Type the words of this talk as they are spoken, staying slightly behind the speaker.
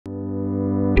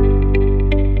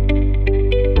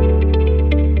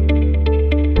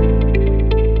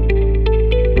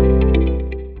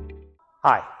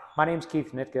My name's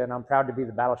Keith Nitka, and I'm proud to be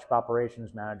the Battleship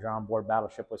Operations Manager on board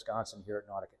Battleship Wisconsin here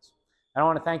at Nauticus. And I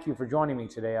want to thank you for joining me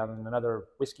today on another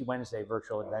Whiskey Wednesday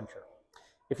virtual adventure.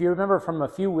 If you remember from a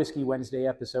few Whiskey Wednesday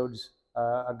episodes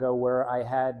ago where I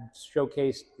had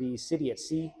showcased the City at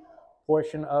Sea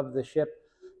portion of the ship,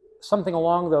 something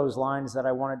along those lines that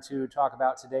I wanted to talk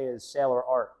about today is sailor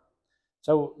art.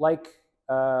 So like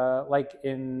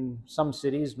in some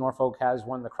cities, Norfolk has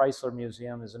one, the Chrysler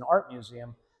Museum is an art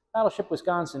museum. Battleship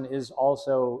Wisconsin is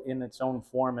also in its own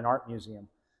form an art museum.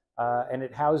 And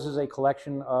it houses a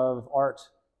collection of art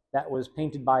that was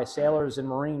painted by sailors and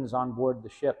Marines on board the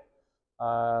ship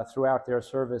throughout their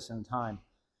service and time.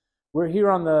 We're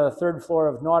here on the third floor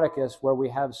of Nauticus, where we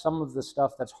have some of the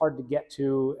stuff that's hard to get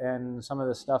to and some of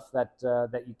the stuff that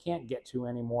you can't get to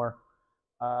anymore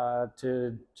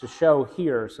to show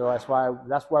here. So that's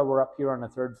why we're up here on the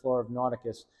third floor of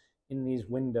Nauticus in these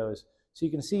windows. So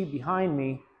you can see behind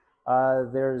me,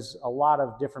 there's a lot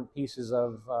of different pieces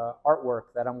of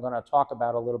artwork that I'm going to talk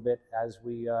about a little bit as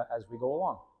we go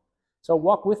along. So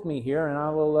walk with me here, and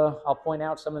I'll point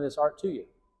out some of this art to you.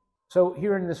 So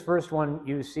here in this first one,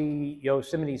 you see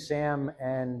Yosemite Sam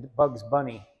and Bugs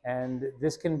Bunny, and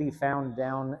this can be found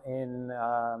down in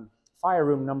fire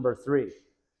room number 3.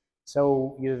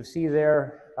 So you see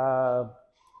there,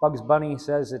 Bugs Bunny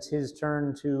says it's his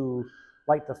turn to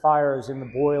light the fires in the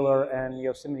boiler, and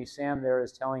Yosemite Sam there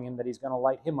is telling him that he's going to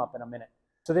light him up in a minute.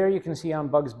 So there you can see on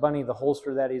Bugs Bunny the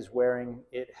holster that he's wearing.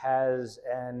 It has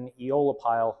an Eola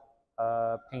pile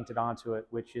painted onto it,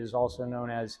 which is also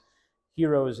known as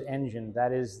Hero's Engine.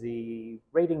 That is the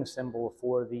rating symbol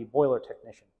for the boiler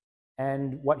technician.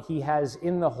 And what he has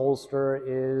in the holster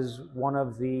is one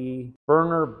of the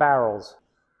burner barrels.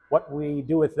 What we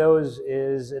do with those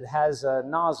is it has a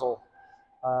nozzle.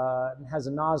 It has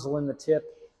a nozzle in the tip,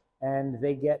 and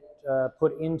they get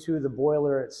put into the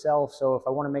boiler itself. So if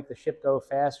I want to make the ship go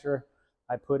faster,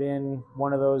 I put in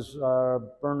one of those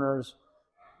burners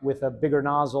with a bigger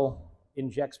nozzle,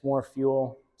 injects more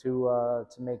fuel to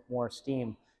make more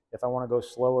steam. If I want to go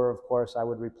slower, of course, I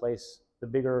would replace the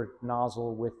bigger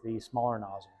nozzle with the smaller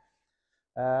nozzle.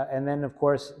 And then, of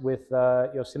course, with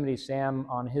Yosemite Sam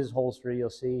on his holster,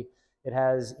 you'll see it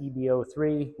has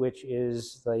EBO3, which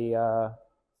is the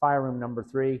fire room number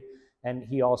 3, and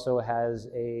he also has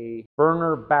a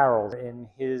burner barrel in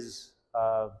his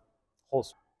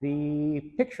holster. The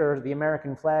picture, the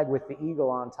American flag with the eagle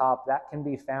on top, that can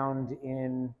be found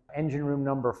in engine room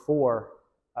number 4.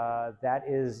 That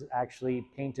is actually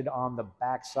painted on the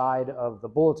back side of the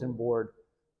bulletin board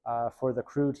for the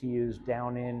crew to use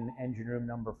down in engine room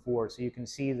number 4. So you can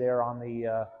see there on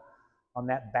the on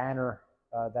that banner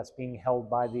that's being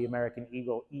held by the American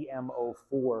Eagle,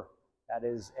 EMO4. That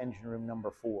is engine room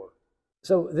number 4.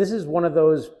 So this is one of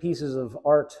those pieces of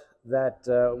art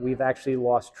that we've actually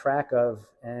lost track of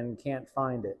and can't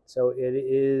find it. So it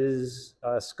is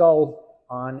a skull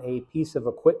on a piece of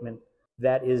equipment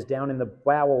that is down in the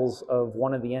bowels of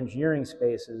one of the engineering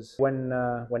spaces. When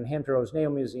Hampton Roads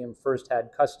Naval Museum first had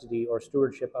custody or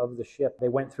stewardship of the ship, they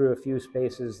went through a few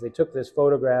spaces. They took this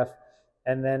photograph,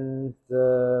 and then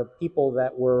the people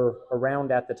that were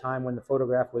around at the time when the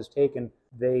photograph was taken,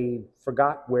 they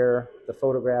forgot where the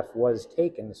photograph was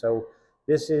taken. So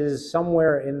this is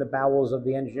somewhere in the bowels of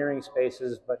the engineering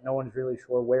spaces, but no one's really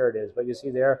sure where it is. But you see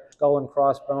there, skull and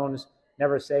crossbones,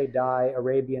 Never Say Die,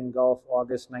 Arabian Gulf,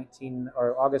 August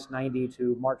 90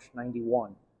 to March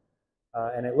 91.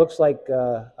 And it looks like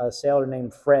a sailor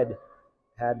named Fred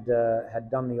had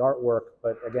done the artwork,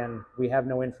 but again, we have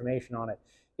no information on it.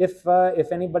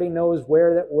 If anybody knows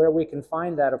where we can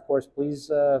find that, of course,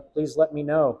 please let me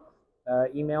know.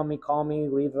 Email me, call me,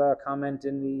 leave a comment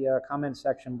in the comment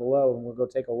section below, and we'll go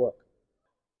take a look.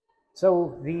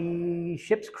 So the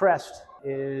ship's crest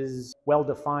is well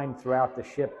defined throughout the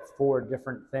ship for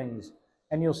different things,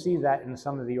 and you'll see that in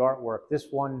some of the artwork. This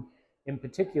one in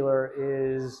particular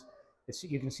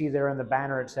you can see there in the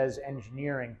banner it says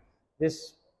engineering.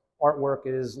 This artwork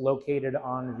is located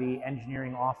on the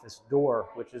engineering office door,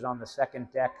 which is on the second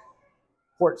deck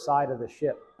port side of the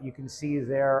ship. You can see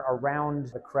there around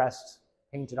the crest,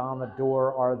 painted on the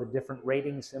door, are the different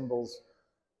rating symbols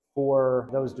for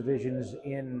those divisions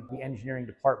in the engineering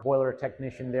department. Boiler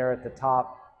technician there at the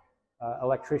top,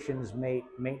 electrician's mate,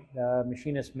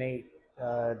 machinist mate,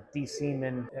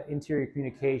 D-seaman, interior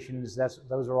communications,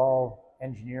 those are all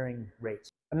engineering rates.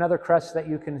 Another crest that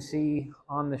you can see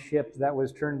on the ship that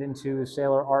was turned into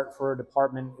sailor art for a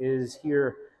department is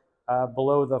here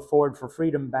below the Forward for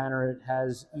Freedom banner. It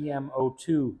has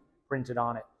EMO2 printed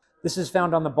on it. This is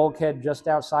found on the bulkhead just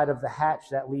outside of the hatch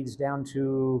that leads down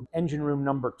to engine room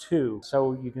number 2.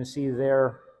 So you can see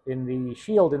there in the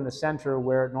shield in the center,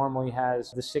 where it normally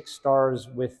has the 6 stars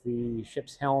with the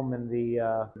ship's helm and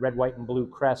the red, white, and blue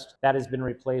crest, that has been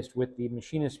replaced with the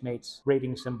machinist mate's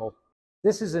rating symbol.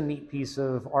 This is a neat piece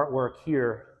of artwork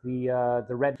here, the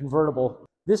red convertible.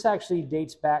 This actually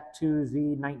dates back to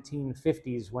the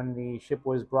 1950s, when the ship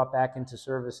was brought back into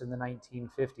service in the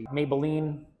 1950s.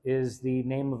 Maybelline is the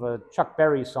name of a Chuck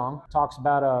Berry song. It talks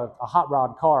about a hot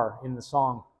rod car in the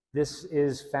song. This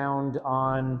is found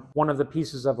on one of the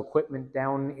pieces of equipment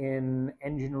down in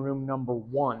engine room number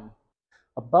 1.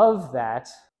 Above that,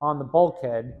 on the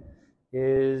bulkhead,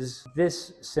 is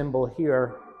this symbol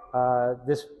here.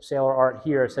 This sailor art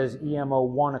here says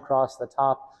EMO1 across the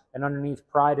top, and underneath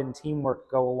pride and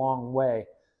teamwork go a long way.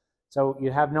 So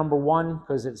you have number 1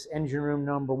 because it's engine room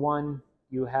number 1.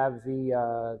 You have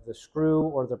the screw,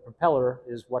 or the propeller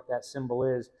is what that symbol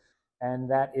is,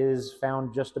 and that is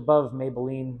found just above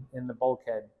Maybelline in the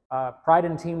bulkhead. Pride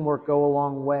and teamwork go a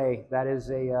long way. That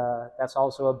is that's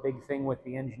also a big thing with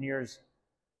the engineers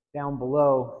down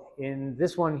below. In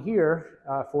this one here,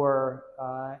 for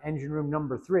engine room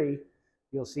number 3,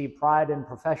 you'll see pride and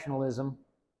professionalism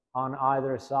on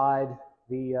either side,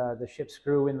 the ship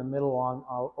screw in the middle on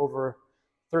over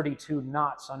 32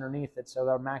 knots underneath it. So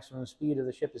our maximum speed of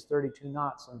the ship is 32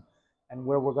 knots, and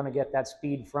where we're going to get that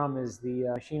speed from is the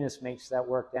machinist makes that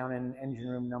work down in engine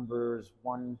room numbers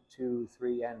 1, 2,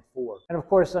 3, and 4. And of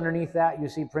course, underneath that you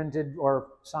see printed or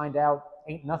signed out,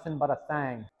 "Ain't nothing but a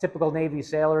thang." Typical Navy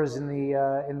sailors in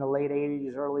the late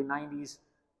 80s, early 90s.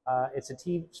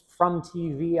 It's from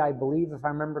TV, I believe, if I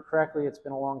remember correctly. It's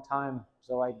been a long time,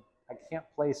 so I can't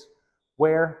place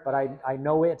where, but I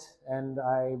know it, and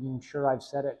I'm sure I've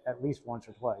said it at least once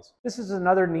or twice. This is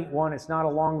another neat one. It's not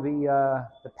along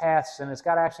the paths, and it's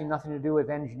got actually nothing to do with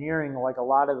engineering like a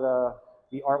lot of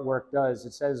the artwork does.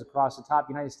 It says across the top,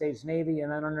 United States Navy,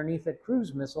 and then underneath it,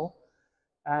 cruise missile,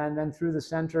 and then through the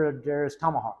center there's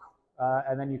Tomahawk,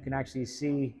 and then you can actually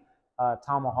see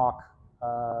Tomahawk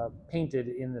painted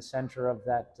in the center of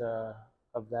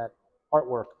that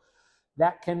artwork.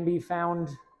 That can be found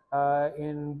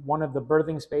in one of the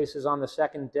berthing spaces on the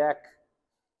second deck,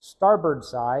 starboard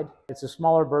side. It's a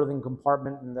smaller berthing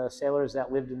compartment, and the sailors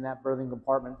that lived in that berthing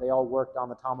compartment, they all worked on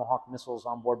the Tomahawk missiles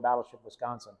on board Battleship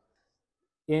Wisconsin.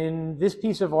 In this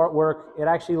piece of artwork, it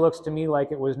actually looks to me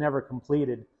like it was never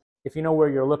completed, if you know where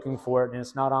you're looking for it, and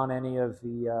it's not on any of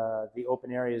the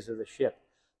open areas of the ship.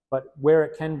 But where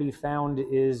it can be found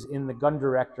is in the gun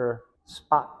director,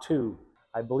 spot 2.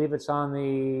 I believe it's on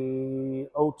the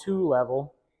O2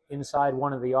 level, inside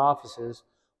one of the offices.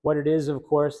 What it is, of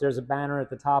course, there's a banner at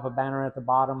the top, a banner at the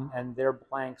bottom, and they're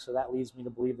blank, so that leads me to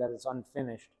believe that it's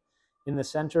unfinished. In the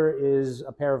center is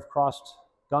a pair of crossed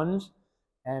guns,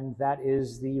 and that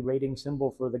is the rating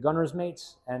symbol for the gunner's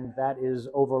mates, and that is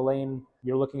overlain.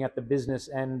 You're looking at the business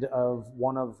end of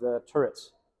one of the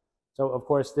turrets. So, of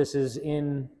course, this is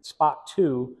in spot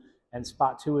 2, and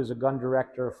spot 2 is a gun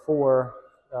director for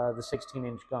the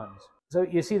 16-inch guns. So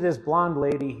you see this blonde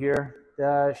lady here.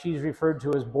 She's referred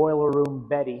to as Boiler Room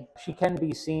Betty. She can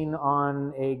be seen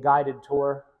on a guided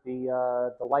tour,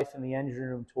 the Life in the Engine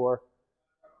Room tour.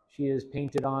 She is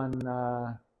painted on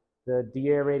the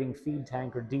deaerating feed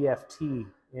tank, or DFT,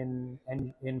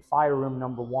 in fire room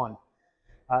number 1.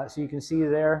 So you can see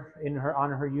there on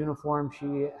her uniform,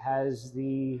 she has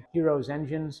the Hero's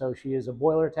engine, so she is a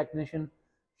boiler technician.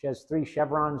 She has 3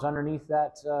 chevrons underneath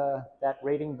that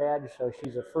rating badge, so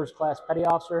she's a first-class petty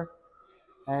officer.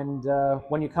 And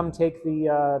when you come take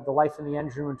the Life in the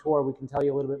Engine Room tour, we can tell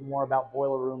you a little bit more about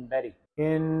Boiler Room Betty.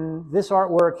 In this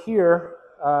artwork here,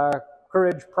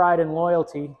 courage, pride, and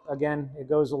loyalty, again, it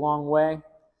goes a long way.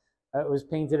 It was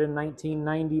painted in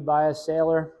 1990 by a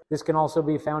sailor. This can also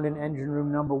be found in engine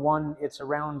room number 1. It's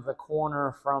around the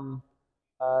corner from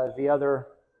the other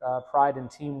pride and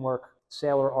teamwork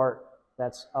sailor art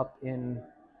that's up in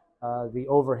the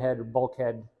overhead or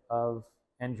bulkhead of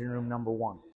engine room number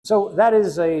 1. So that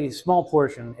is a small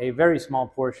portion, a very small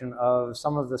portion of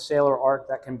some of the sailor art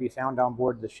that can be found on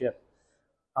board the ship.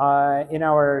 In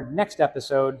our next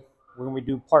episode, when we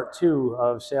do part 2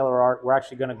 of sailor art, we're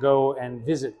actually going to go and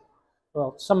visit,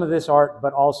 well, some of this art,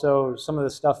 but also some of the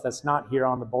stuff that's not here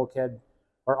on the bulkhead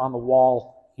or on the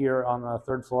wall here on the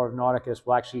 3rd floor of Nauticus.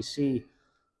 We'll actually see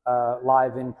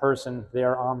live in person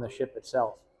there on the ship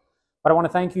itself. But I want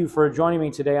to thank you for joining me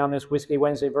today on this Whiskey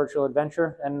Wednesday virtual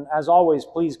adventure. And as always,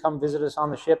 please come visit us on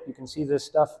the ship. You can see this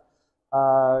stuff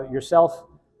yourself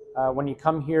when you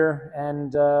come here.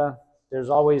 And there's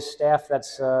always staff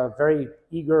that's very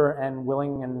eager and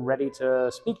willing and ready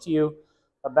to speak to you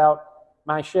about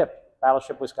my ship,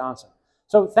 Battleship Wisconsin.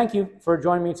 So thank you for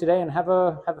joining me today, and have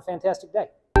a fantastic day.